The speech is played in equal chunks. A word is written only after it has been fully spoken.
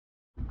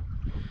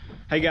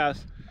Hey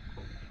guys,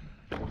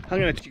 I'm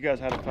gonna teach you guys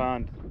how to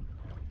find,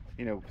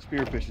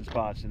 spearfishing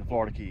spots in the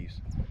Florida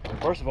Keys.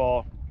 First of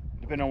all,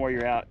 depending on where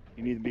you're at,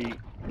 you need to be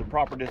the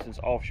proper distance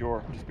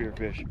offshore to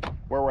spearfish.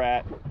 Where we're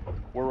at,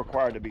 we're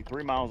required to be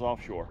 3 miles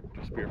offshore to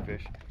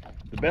spearfish.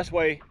 The best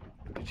way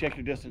to check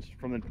your distance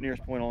from the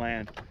nearest point of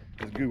land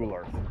is Google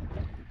Earth.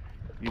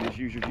 You just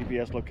use your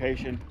GPS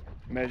location,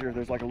 measure.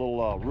 There's like a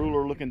little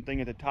ruler looking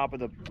thing at the top of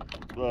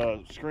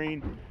the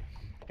screen,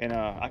 and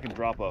I can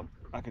drop a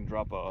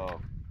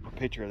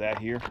picture of that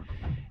here,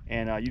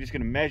 and you're just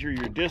going to measure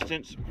your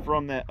distance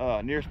from that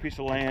nearest piece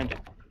of land,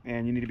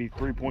 and you need to be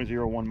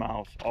 3.01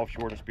 miles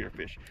offshore to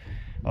spearfish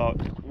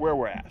where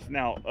we're at.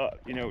 Now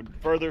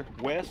further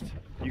west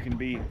you can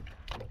be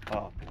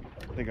I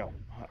think a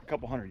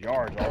couple hundred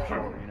yards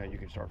offshore. You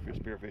can start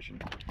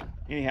spearfishing.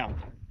 Anyhow,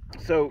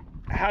 so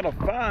how to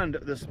find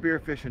the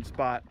spearfishing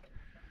spot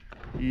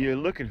you're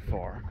looking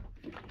for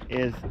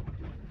is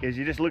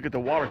you just look at the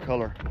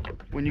watercolor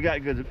when you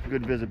got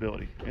good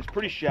visibility. It's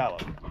pretty shallow.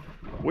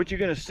 What you're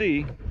going to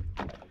see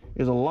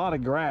is a lot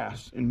of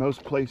grass in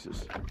most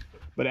places,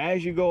 but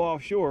as you go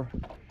offshore,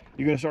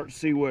 you're going to start to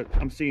see what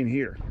I'm seeing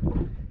here.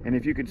 And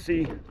if you can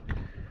see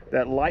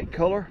that light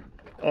color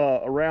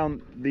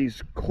around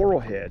these coral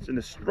heads and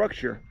the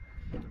structure,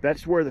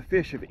 that's where the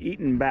fish have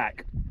eaten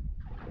back.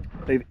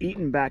 They've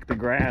eaten back the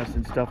grass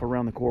and stuff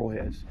around the coral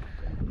heads.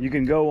 You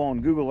can go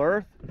on Google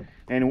Earth,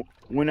 and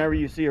whenever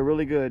you see a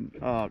really good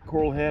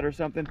coral head or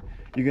something,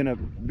 you're going to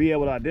be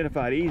able to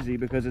identify it easy,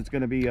 because it's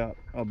going to be a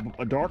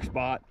dark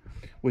spot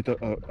with a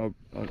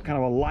kind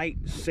of a light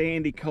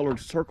sandy colored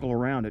circle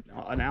around it,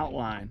 an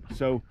outline.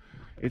 So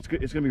it's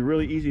going to be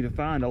really easy to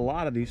find a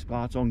lot of these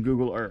spots on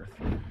Google Earth.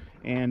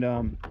 And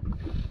I'm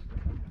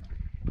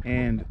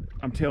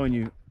telling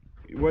you,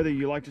 whether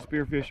you like to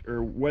spearfish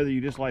or whether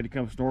you just like to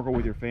come snorkel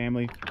with your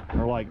family,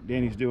 or like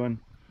Danny's doing,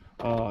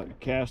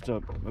 cast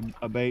a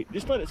bait,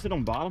 just let it sit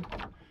on bottom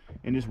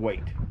and just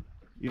wait.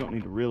 You don't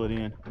need to reel it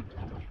in,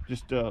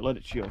 just let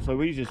it chill. So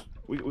we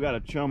got a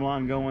chum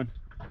line going.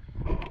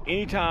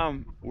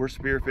 Anytime we're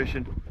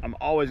spearfishing, I'm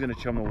always going to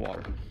chum the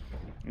water.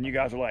 And you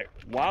guys are like,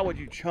 why would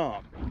you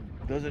chum?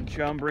 Doesn't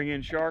chum bring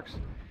in sharks?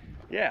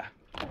 Yeah,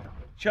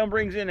 chum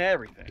brings in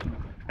everything.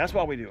 That's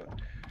why we do it.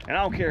 And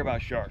I don't care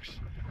about sharks.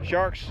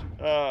 Sharks,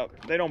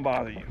 they don't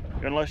bother you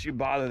unless you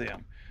bother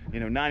them,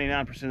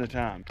 99% of the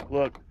time.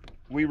 Look,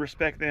 we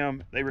respect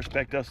them, they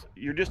respect us.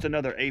 You're just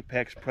another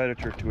apex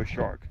predator to a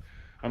shark.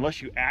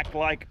 Unless you act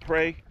like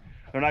prey,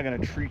 they're not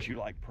going to treat you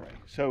like prey.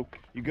 So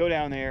you go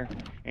down there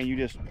and you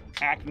just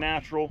act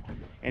natural.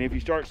 And if you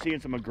start seeing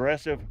some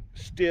aggressive,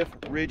 stiff,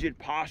 rigid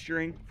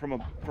posturing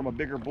from a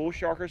bigger bull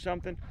shark or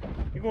something,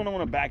 you're going to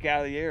want to back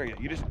out of the area.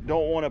 You just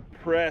don't want to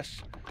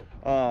press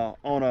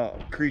on a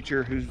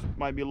creature who's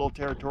might be a little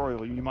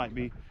territorial. You might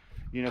be,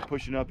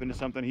 pushing up into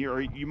something here,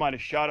 or you might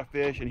have shot a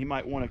fish and he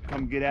might want to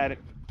come get at it.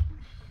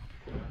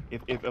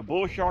 If a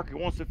bull shark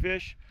wants to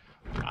fish,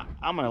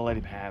 I'm gonna let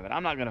him have it.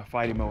 I'm not gonna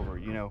fight him over.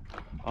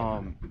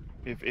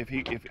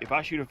 If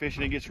I shoot a fish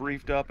and it gets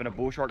reefed up and a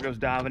bull shark goes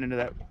diving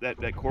into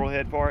that coral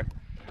head for it,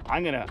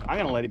 I'm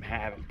gonna let him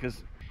have it.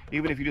 Because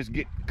even if you just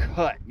get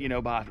cut,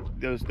 by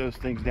those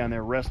things down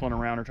there wrestling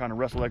around or trying to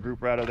wrestle that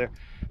group out of there,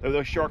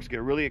 those sharks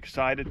get really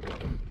excited,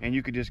 and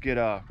you could just get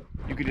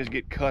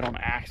cut on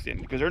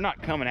accident, because they're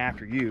not coming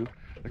after you,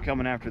 they're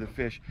coming after the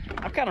fish.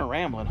 I'm kind of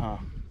rambling, huh?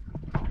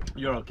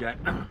 You're okay.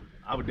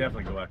 I would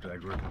definitely go after that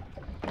group.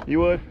 You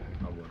would?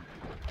 I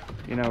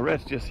would.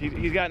 Rhett's just,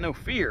 he's got no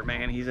fear,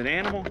 man. He's an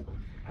animal.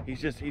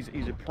 He's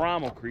a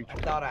primal creature.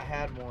 I thought I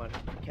had one,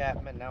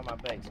 Captain. Now my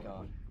bait's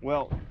gone.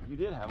 Well, you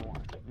did have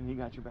one, and he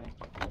got your bait.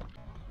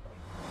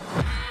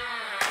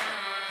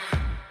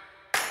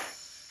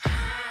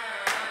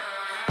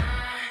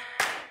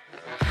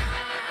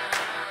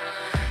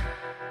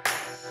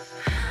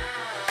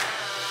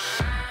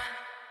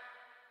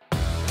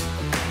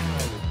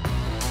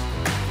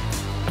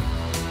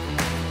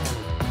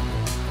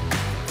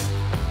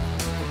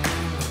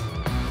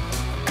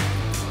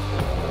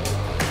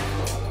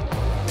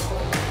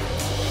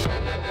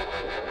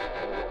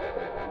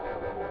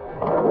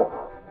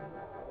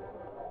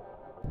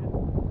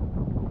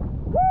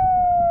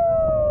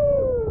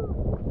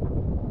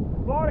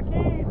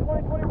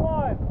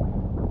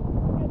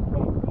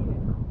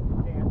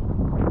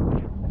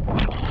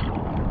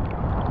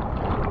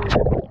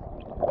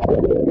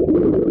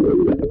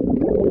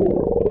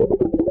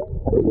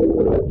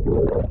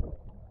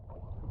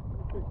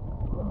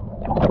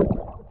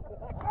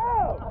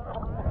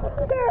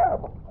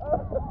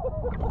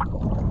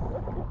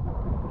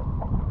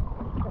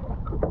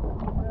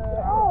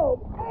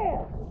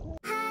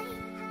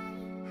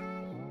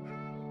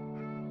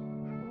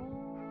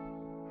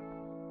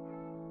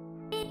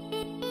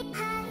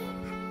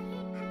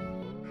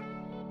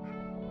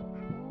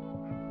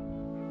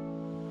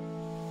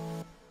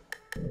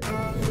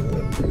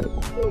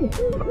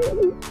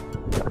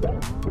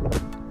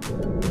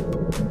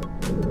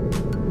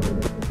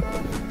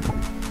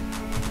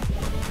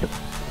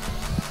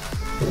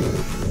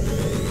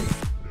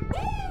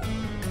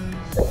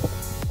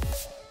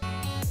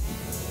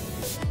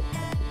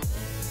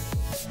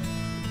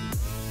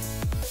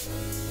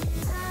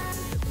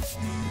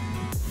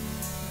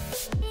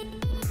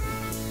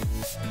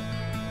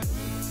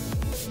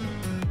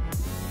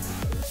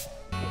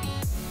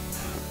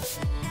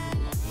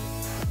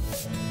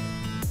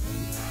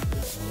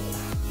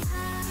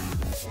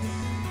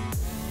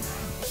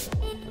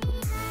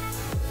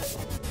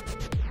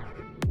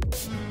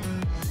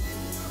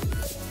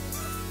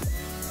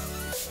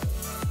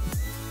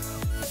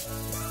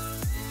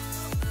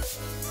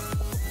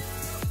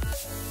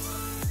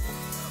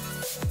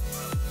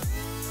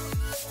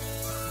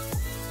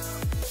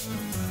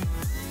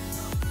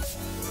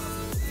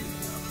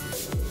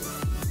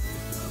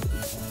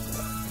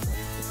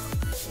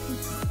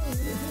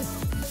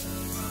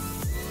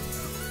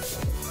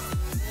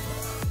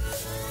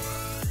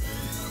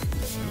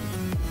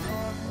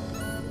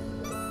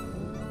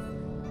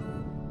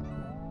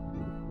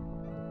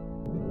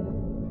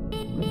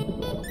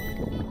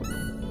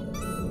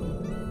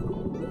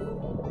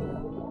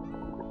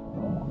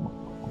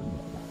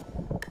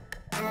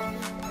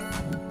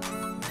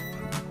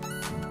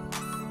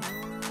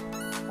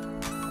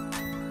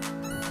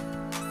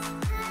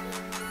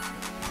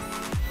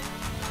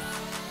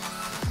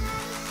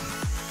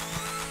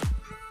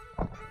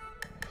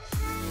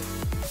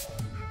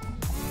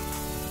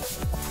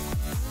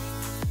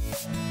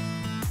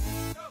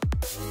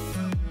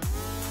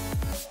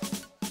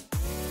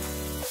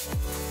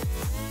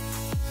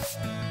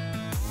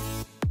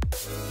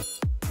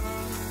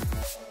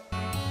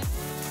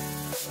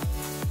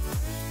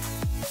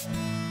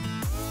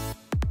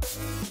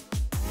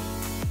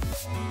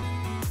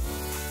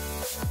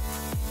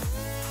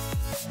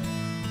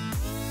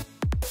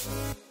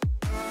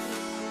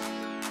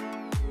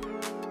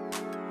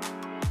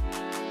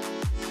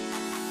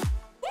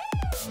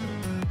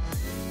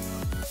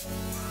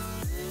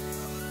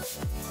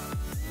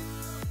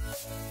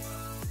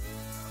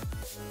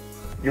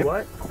 Yep.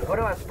 What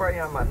do I spray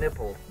on my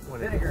nipple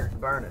when it's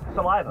burning?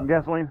 Saliva.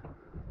 Gasoline.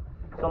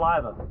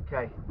 Saliva.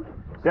 Okay.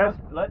 Yes.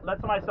 Let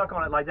somebody suck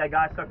on it like that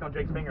guy sucked on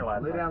Jake's finger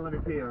last Lay time. down, let me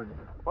pee on you.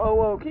 Whoa,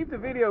 whoa, keep the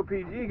video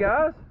PG,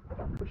 guys.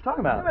 What you talking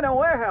about? I'm in a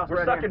warehouse We're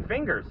right sucking here.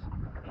 fingers.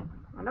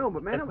 I know,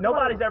 but man, If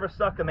nobody's ever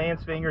sucked a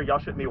man's finger, y'all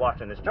shouldn't be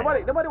watching this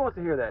channel. nobody wants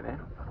to hear that, man.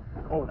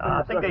 Oh,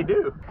 I think they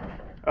do.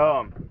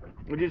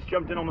 We just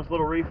jumped in on this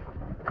little reef,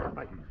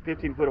 like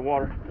 15 foot of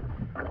water.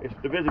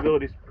 The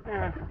visibility's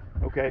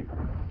okay,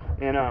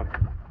 and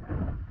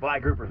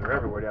black groupers are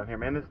everywhere down here,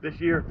 man.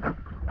 This year,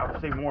 I've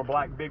seen more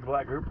big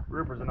black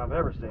groupers than I've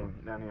ever seen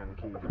down here in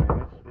the Keys,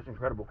 man. It's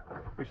incredible.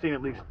 We've seen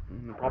at least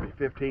probably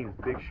 15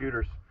 big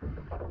shooters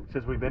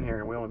since we've been here,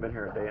 and we only been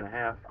here a day and a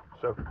half.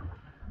 So,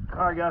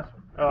 all right, guys,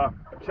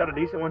 shot a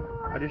decent one.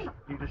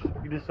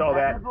 You just saw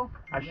that.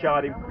 I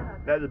shot him.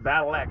 That's a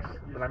Battle Axe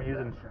that I'm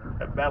using.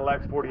 That Battle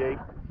Axe 48.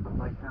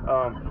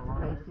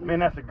 Man,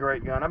 that's a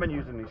great gun. I've been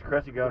using these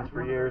Cressy guns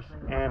for years,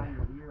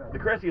 and the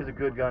Cressy is a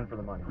good gun for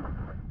the money.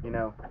 You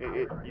know,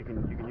 you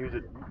can use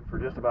it for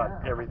just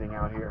about everything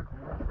out here.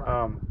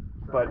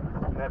 But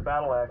that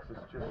Battle Axe is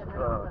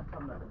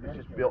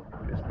just built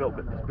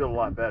a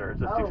lot better.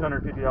 It's a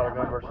 $650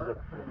 gun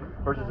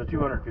versus a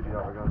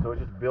 $250 gun, so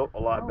it's just built a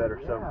lot better.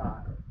 So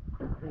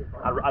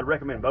I'd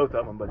recommend both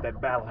of them, but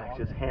that Battle Axe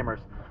just hammers.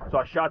 So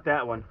I shot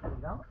that one,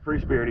 free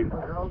spirit him,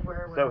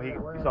 so he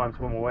saw him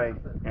swim away,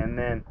 and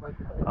then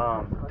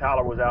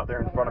Tyler was out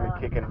there in front of me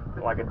kicking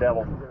like a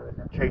devil,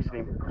 chasing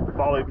him,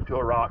 followed him to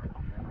a rock.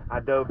 I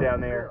dove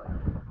down there.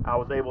 I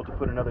was able to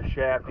put another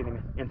shaft in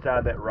him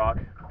inside that rock,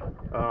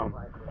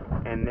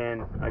 and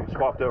then I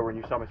swapped over, and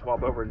you saw me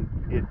swap over and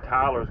hit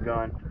Tyler's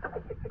gun,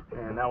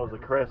 and that was a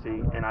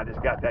Cressy, and I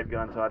just got that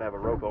gun so I'd have a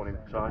rope on him.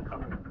 So I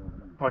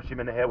punched him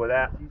in the head with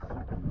that,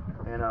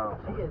 and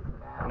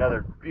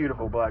another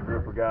beautiful black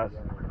grouper, guys.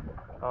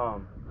 I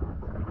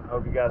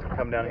hope you guys can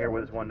come down here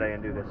with us one day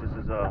and do this. This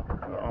is an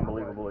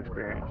unbelievable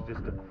experience. It's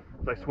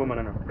like swimming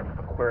in an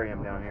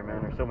aquarium down here,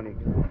 man. There's so many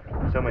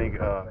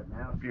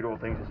beautiful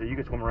things to see. You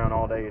can swim around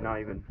all day and not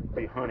even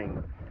be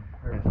hunting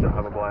and still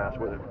have a blast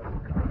with it.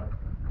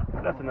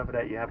 But that's enough of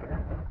that yapping.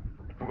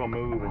 We're gonna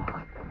move and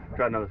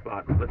try another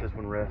spot. Let this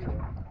one rest.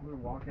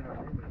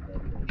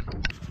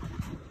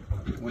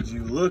 Would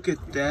you look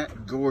at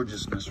that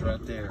gorgeousness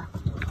right there?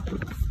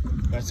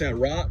 That's that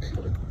rock.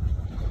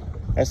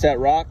 That's that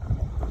rock.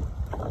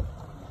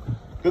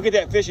 Go get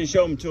that fish and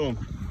show them to him.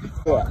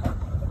 Look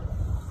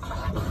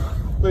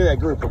at that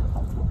grouper.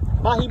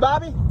 Mahi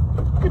Bobby,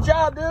 good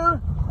job,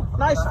 dude.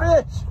 Nice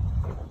fish.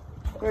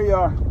 There you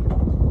are.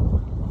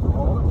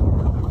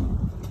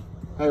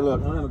 Hey,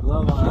 look. I don't have a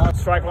glove on.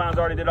 StrikeLines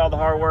already did all the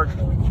hard work.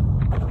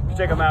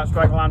 Check them out,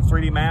 StrikeLines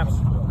 3D maps.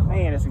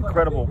 Man, it's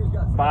incredible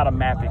bottom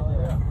mapping.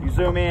 You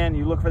zoom in,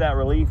 you look for that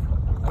relief.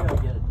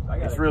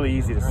 It's really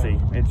easy to see.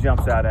 It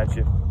jumps out at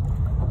you.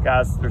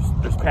 Guys,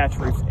 there's patch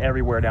reefs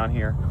everywhere down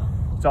here.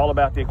 It's all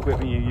about the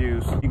equipment you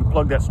use. You can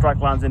plug that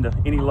StrikeLines into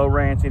any low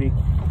ranch, any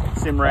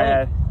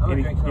Simrad,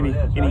 any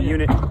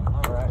unit,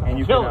 and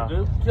you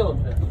can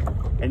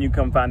and you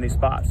come find these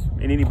spots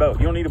in any boat.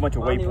 You don't need a bunch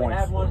of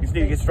waypoints. You just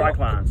need to get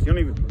StrikeLines. You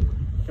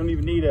don't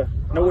even need to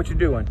know what you're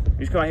doing. You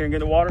just come out here and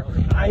get in the water.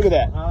 Look at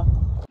that.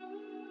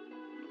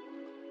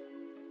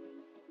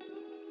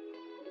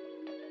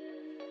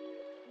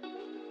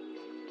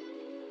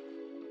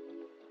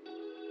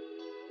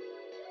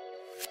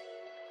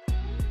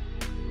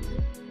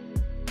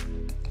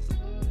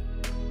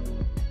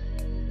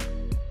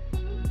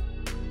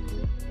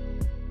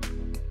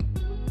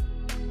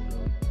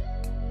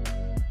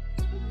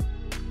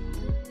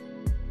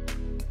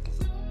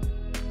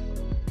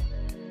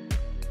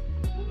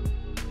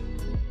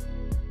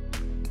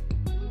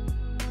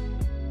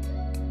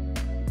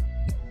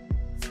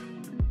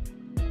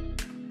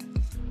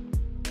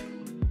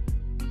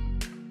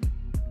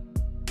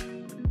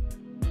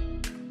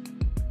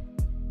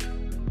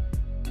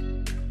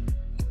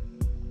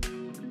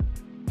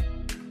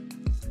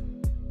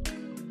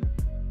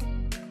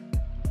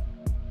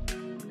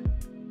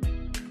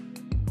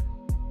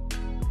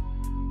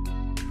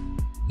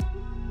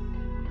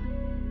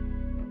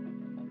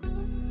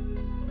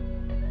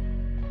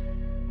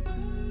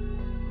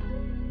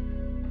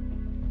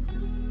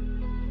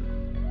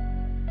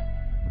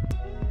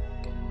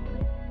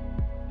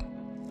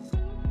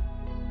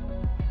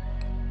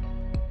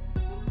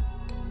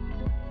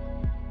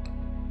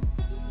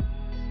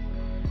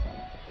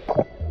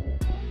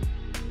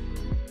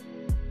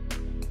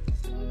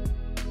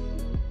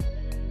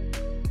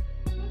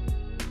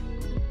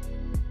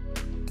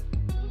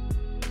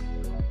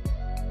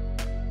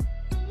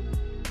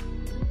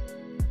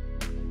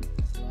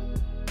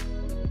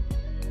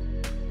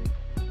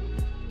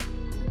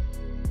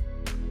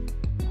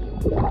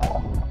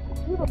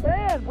 You the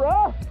man,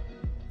 bro.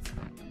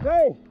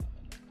 Hey,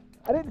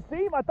 I didn't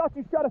see him. I thought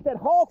you shot at that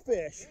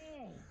hogfish.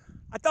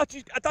 I thought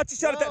you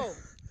shot at that.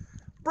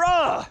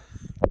 Bruh,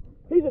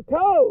 he's a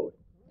toad.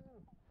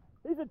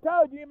 He's a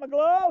toad. You need my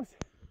gloves?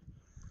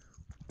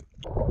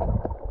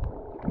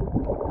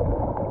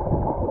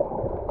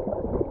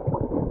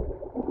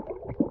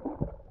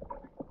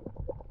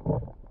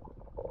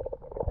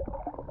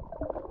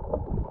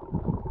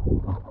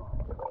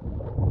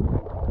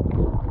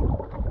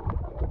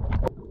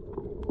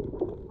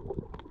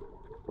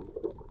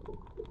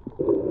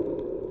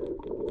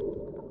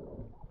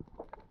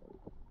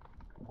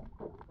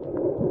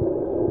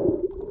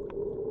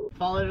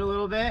 followed it a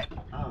little bit.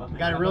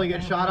 Got a really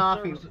good shot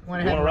off. He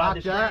went ahead and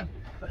rocked up.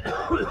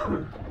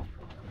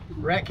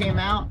 Rhett came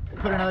out,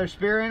 put another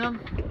spear in him.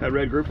 That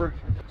red grouper.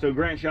 So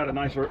Grant shot a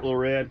nice little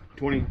red,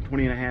 20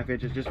 and a half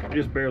inches,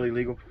 just barely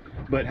legal.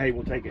 But hey,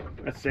 we'll take it.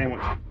 That's a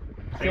sandwich.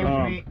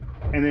 Sandwich meat.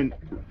 And then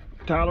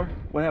Tyler,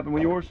 what happened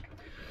with yours?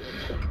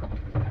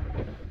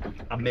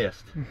 I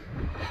missed.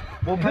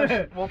 We'll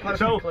post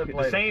So a clip the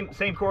later.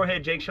 same core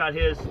head Jake shot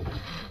his.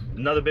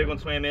 Another big one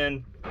swam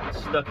in,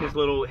 stuck his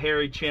little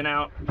hairy chin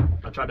out.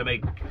 I tried to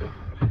make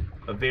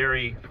a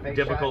very Fake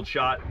difficult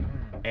shot,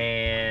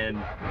 and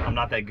I'm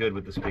not that good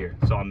with the spear,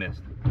 so I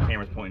missed.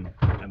 Camera's pointing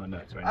at my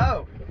nuts right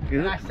now. Oh,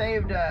 and I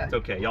saved. It's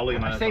okay. Y'all leave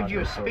my I nuts. saved on you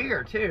a there, so-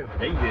 spear too.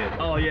 Yeah, you did.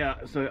 Oh yeah,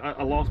 so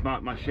I lost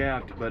my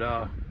shaft,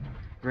 but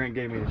Grant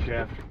gave me the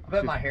shaft. I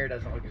bet my hair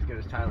doesn't look as good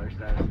as Tyler's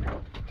does.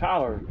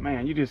 Tyler,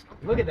 man, you just...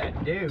 Look at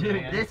that dude,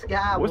 man. This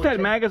guy. What's will that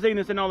take- magazine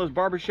that's in all those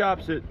barber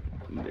shops that...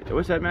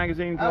 What's that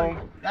magazine called?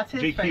 Oh, that's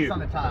his GQ. face on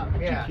the top.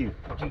 Yeah.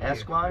 GQ.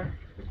 Esquire?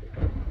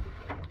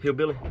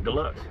 Hillbilly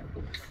Deluxe.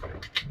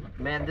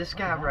 Man, this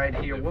guy right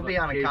here, we'll be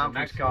on a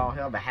conference call.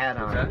 He'll have a hat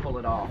on and pull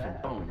it off,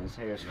 and boom, his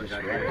hair's just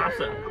red.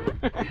 Awesome.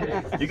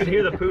 You can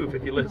hear the poof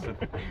if you listen.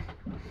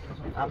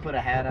 I put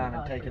a hat on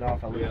and take it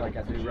off. I look like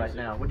I do right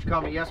now. What you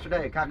called me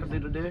yesterday? A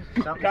cockadoodle-doo?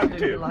 Something Cockatoo.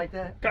 stupid like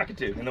that?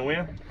 Cockatoo in the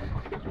wind.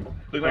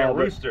 Look like a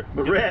rooster.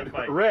 But Get in the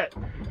fight. Rhett,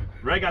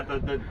 Ray got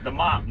the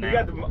mop now. you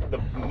got the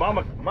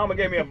mama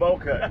gave me a bowl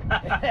cut.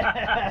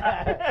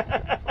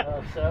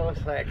 Oh, so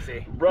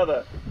sexy.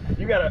 Brother,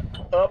 you gotta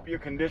up your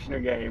conditioner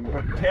game.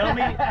 Tell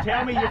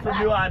me you're from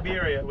New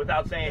Iberia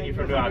without saying you're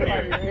from New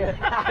Iberia.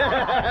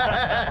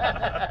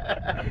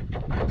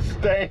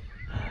 Stay.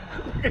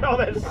 Look at all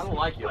that. I don't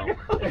like y'all.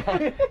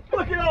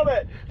 Look at all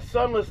that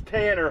sunless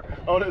tanner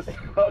on his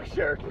Huck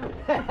shirt.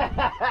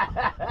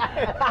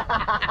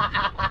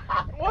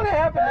 What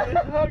happened to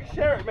this Huck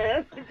shirt,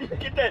 man? Did you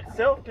get that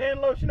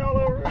self-tan lotion all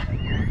over it?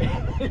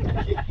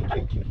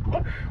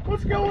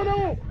 What's going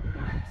on?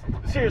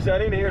 Seriously, I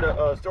need to hear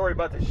the story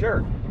about the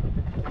shirt.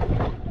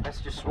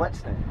 That's just sweat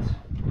stains.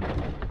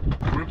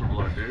 Ripper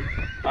blood, dude.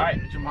 All right.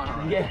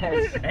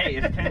 Yes. Hey,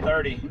 it's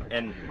 10:30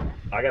 and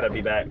I gotta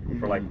be back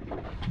for like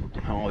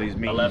All these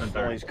meetings,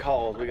 11:30. all these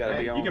calls we gotta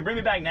be on. You can bring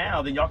me back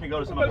now, then y'all can go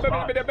to some other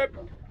spots.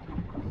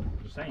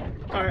 Just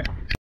saying. All right.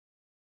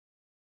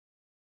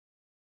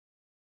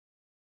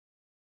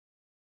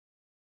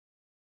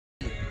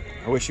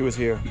 I wish he was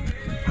here.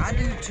 I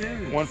do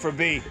too. One for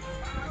B.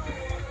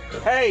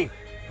 Hey,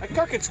 that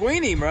Kirk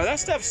Sweeney, bro, that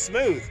stuff's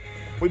smooth.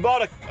 We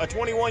bought a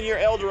 21-year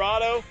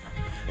Eldorado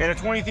and a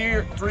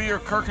 23-year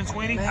Kirk and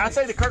Sweeney. I'd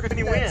say the Kirk and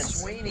Sweeney wins.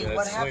 Sweeney, Yeah,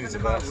 what Sweeney's happened the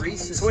to my best.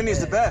 Reese's? Sweeney's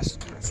the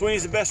best.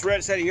 Sweeney's the best.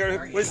 Red said you heard.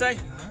 What'd you say?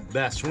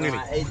 Best, Sweeney.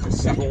 I ate the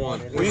second Number one.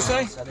 one. What'd you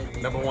say?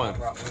 Number one.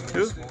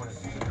 Who?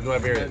 New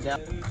Iberia.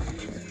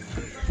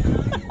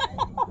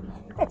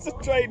 That's a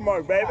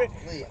trademark, baby.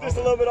 Just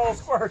a little bit on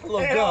spark. Little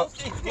gulp.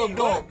 Little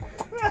gulp.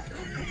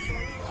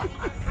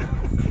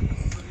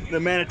 The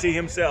manatee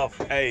himself.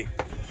 Hey,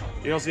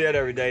 you don't see that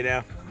every day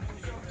now.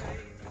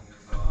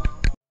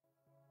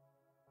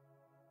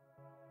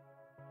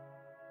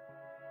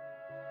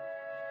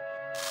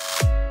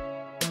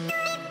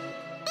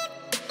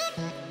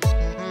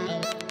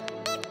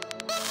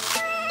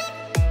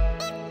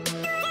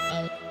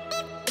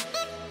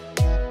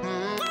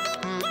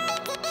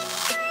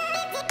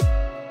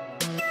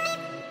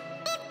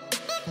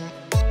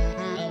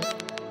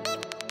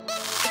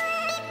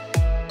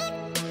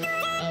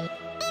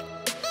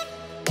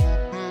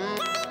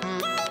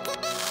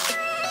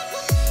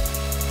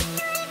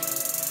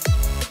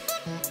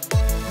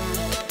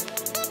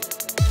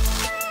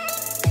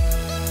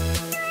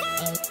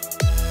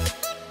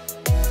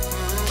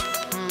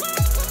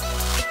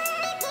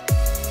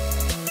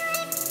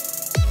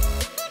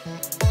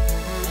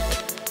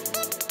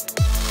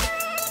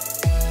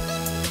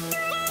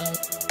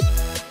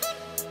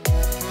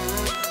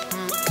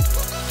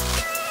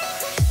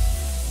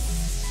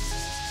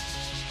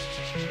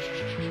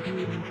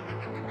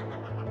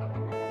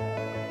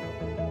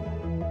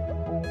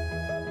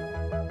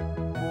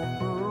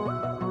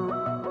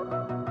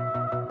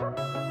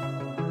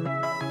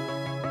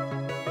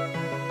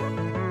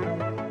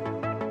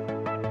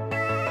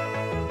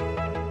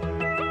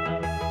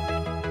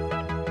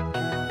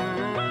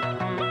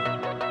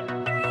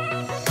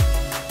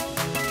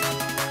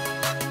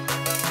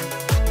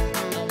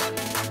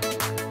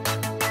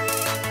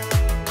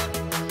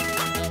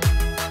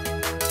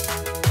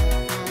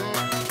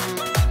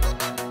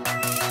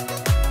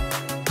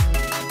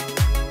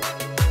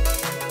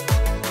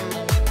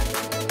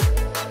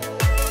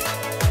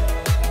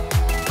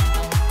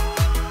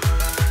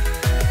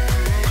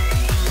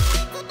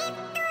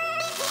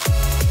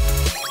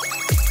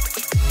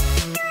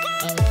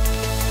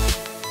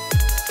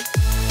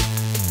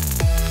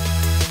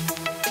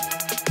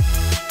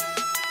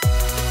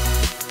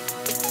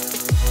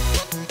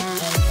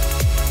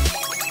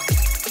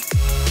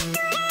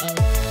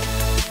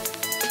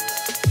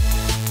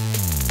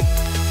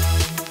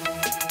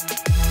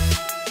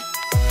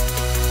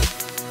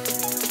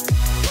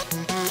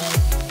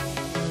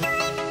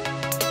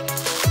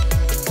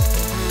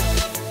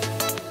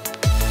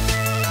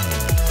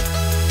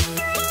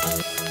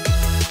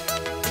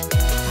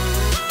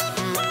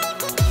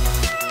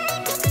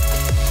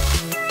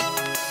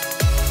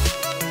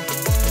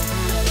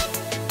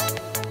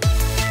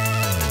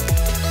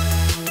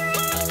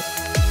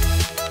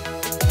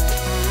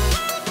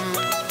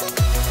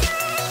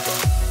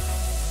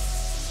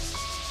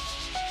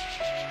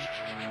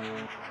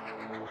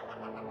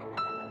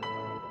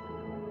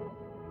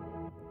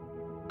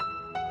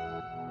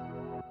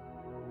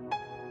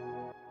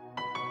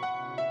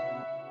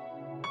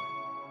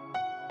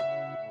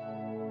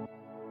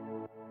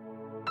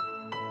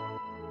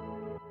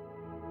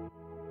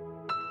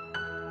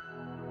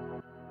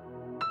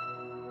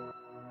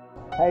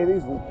 Hey,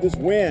 this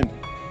wind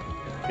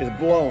is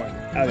blowing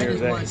out here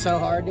today. It's so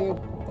hard, dude.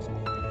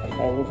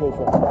 Oh, we'll pull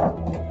from.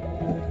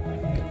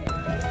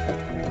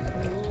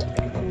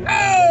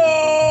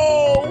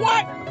 Oh,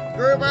 what?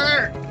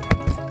 Grouper!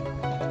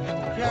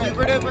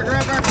 Super duper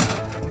grouper!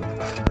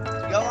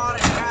 Go on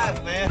and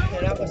drive, man.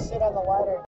 And I'm gonna sit on the ladder.